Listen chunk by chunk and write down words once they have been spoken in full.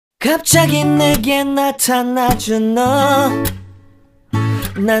갑자기 내게 나타나준 너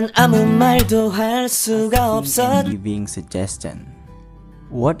난 아무 말도 할 수가 없어. Giving suggestion.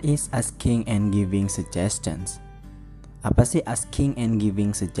 What is asking and giving suggestions? Apa sih asking and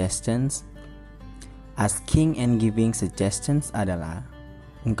giving suggestions? Asking and giving suggestions adalah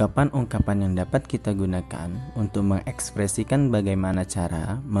ungkapan-ungkapan yang dapat kita gunakan untuk mengekspresikan bagaimana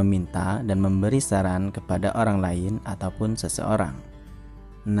cara meminta dan memberi saran kepada orang lain ataupun seseorang.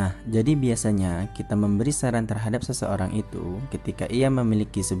 Nah, jadi biasanya kita memberi saran terhadap seseorang itu ketika ia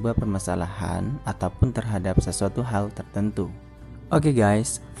memiliki sebuah permasalahan ataupun terhadap sesuatu hal tertentu. Okay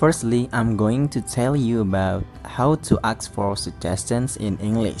guys, firstly I'm going to tell you about how to ask for suggestions in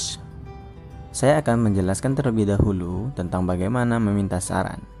English. Saya akan menjelaskan terlebih dahulu tentang bagaimana meminta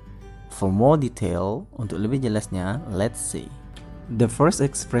saran. For more detail, untuk lebih jelasnya, let's see. The first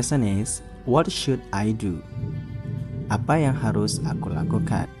expression is, what should I do? Apa yang harus aku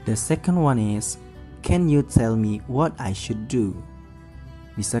lakukan? The second one is, can you tell me what I should do?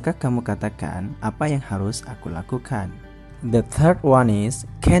 Bisakah kamu katakan apa yang harus aku lakukan? The third one is,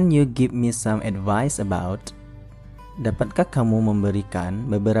 can you give me some advice about? Dapatkah kamu memberikan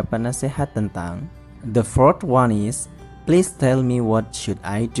beberapa nasihat tentang? The fourth one is, please tell me what should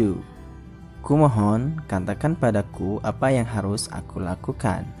I do? Kumohon, katakan padaku apa yang harus aku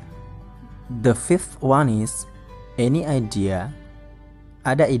lakukan. The fifth one is, any idea?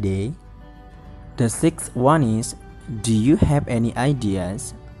 Ada ide? The sixth one is, do you have any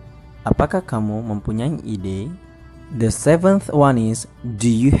ideas? Apakah kamu mempunyai ide? The seventh one is,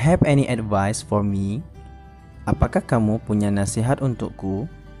 do you have any advice for me? Apakah kamu punya nasihat untukku?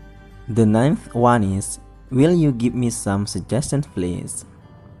 The ninth one is, will you give me some suggestions please?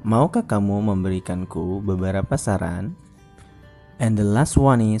 Maukah kamu memberikanku beberapa saran? And the last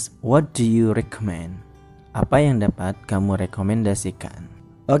one is, what do you recommend? Apa yang dapat kamu rekomendasikan?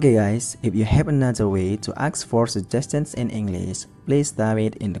 Okay guys, if you have another way to ask for suggestions in English, please type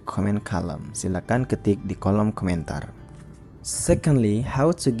it in the comment column. Silakan ketik di kolom komentar. Secondly,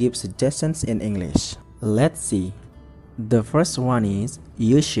 how to give suggestions in English. Let's see. The first one is,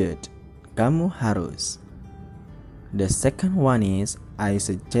 you should. Kamu harus. The second one is, I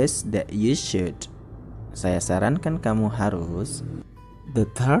suggest that you should. Saya sarankan kamu harus. The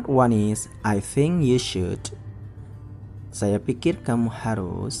third one is, I think you should. Saya pikir kamu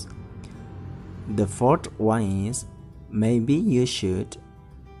harus. The fourth one is, maybe you should.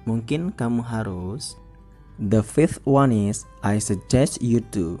 Mungkin kamu harus. The fifth one is, I suggest you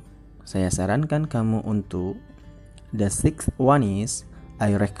to. Saya sarankan kamu untuk. The sixth one is,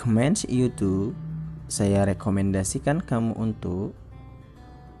 I recommend you to. Saya rekomendasikan kamu untuk.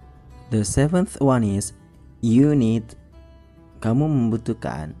 The seventh one is, you need. Kamu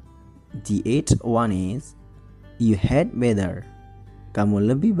membutuhkan. The eighth one is, you had better.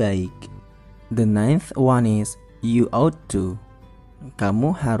 Kamu lebih baik. The ninth one is, you ought to.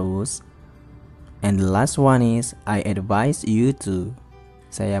 Kamu harus. And the last one is, I advise you to.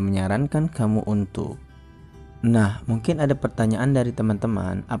 Saya menyarankan kamu untuk. Nah, mungkin ada pertanyaan dari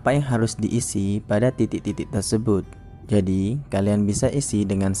teman-teman, apa yang harus diisi pada titik-titik tersebut? Jadi, kalian bisa isi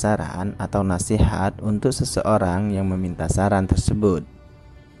dengan saran atau nasihat untuk seseorang yang meminta saran tersebut.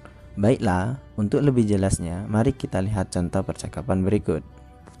 Baiklah, untuk lebih jelasnya, mari kita lihat contoh percakapan berikut.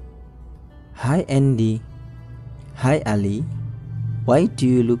 Hi Andy. Hi Ali. Why do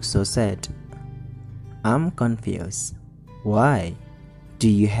you look so sad? I'm confused. Why?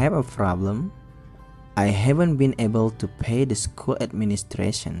 Do you have a problem? I haven't been able to pay the school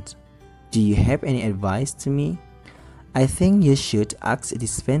administration. Do you have any advice to me? I think you should ask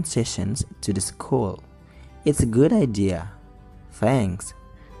dispensations to the school. It's a good idea. Thanks.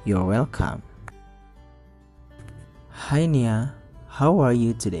 You're welcome. Hi Nia, how are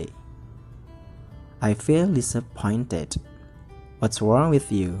you today? I feel disappointed. What's wrong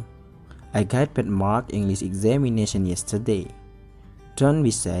with you? I got bad mark English examination yesterday. Don't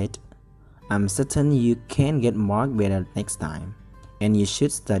be sad. I'm certain you can get marked better next time, and you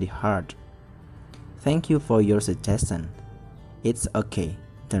should study hard. Thank you for your suggestion. It's okay,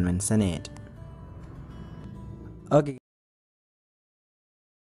 don't mention it. Okay.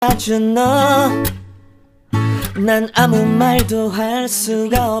 난 아무 말도 할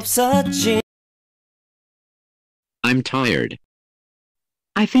수가 없었지. I'm tired.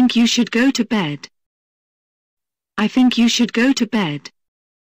 I think you should go to bed. I think you should go to bed.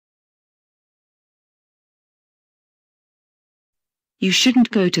 You shouldn't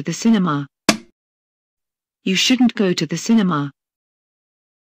go to the cinema. You shouldn't go to the cinema.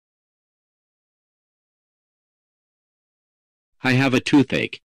 I have a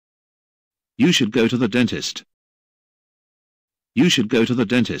toothache. You should go to the dentist. You should go to the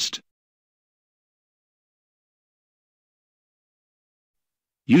dentist.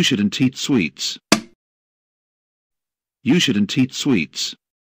 You shouldn't eat sweets. You shouldn't eat sweets.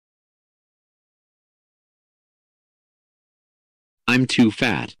 I'm too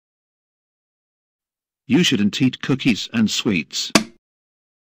fat. You shouldn't eat cookies and sweets.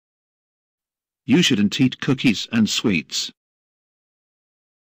 You shouldn't eat cookies and sweets.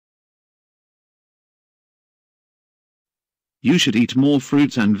 You should eat more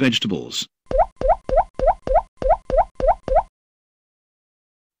fruits and vegetables.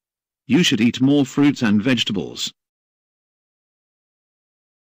 You should eat more fruits and vegetables.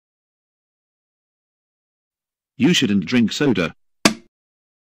 You shouldn't drink soda.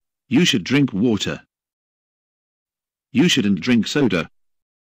 You should drink water. You shouldn't drink soda.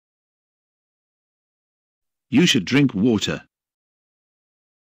 You should drink water.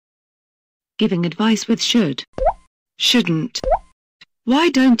 Giving advice with should. Shouldn't. Why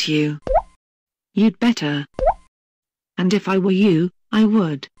don't you? You'd better. And if I were you, I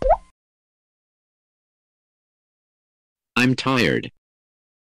would. I'm tired.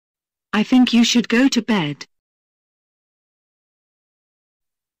 I think you should go to bed.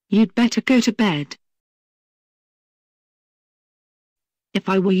 You'd better go to bed. If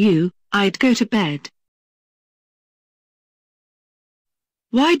I were you, I'd go to bed.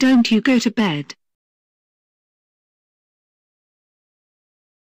 Why don't you go to bed?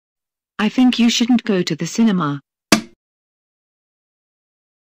 I think you shouldn't go to the cinema.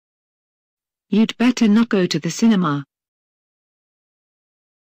 You'd better not go to the cinema.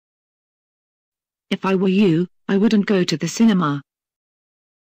 If I were you, I wouldn't go to the cinema.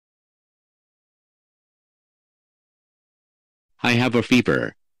 I have a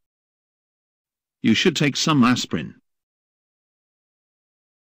fever. You should take some aspirin.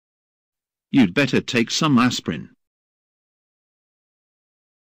 You'd better take some aspirin.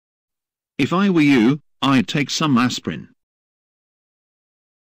 If I were you, I'd take some aspirin.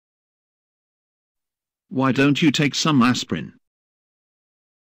 Why don't you take some aspirin?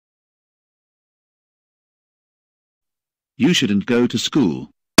 You shouldn't go to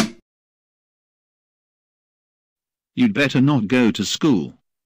school. You'd better not go to school.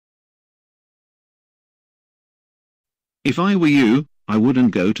 If I were you, I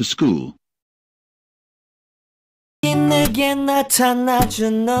wouldn't go to school. 내게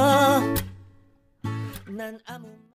나타나준 너. 난 아무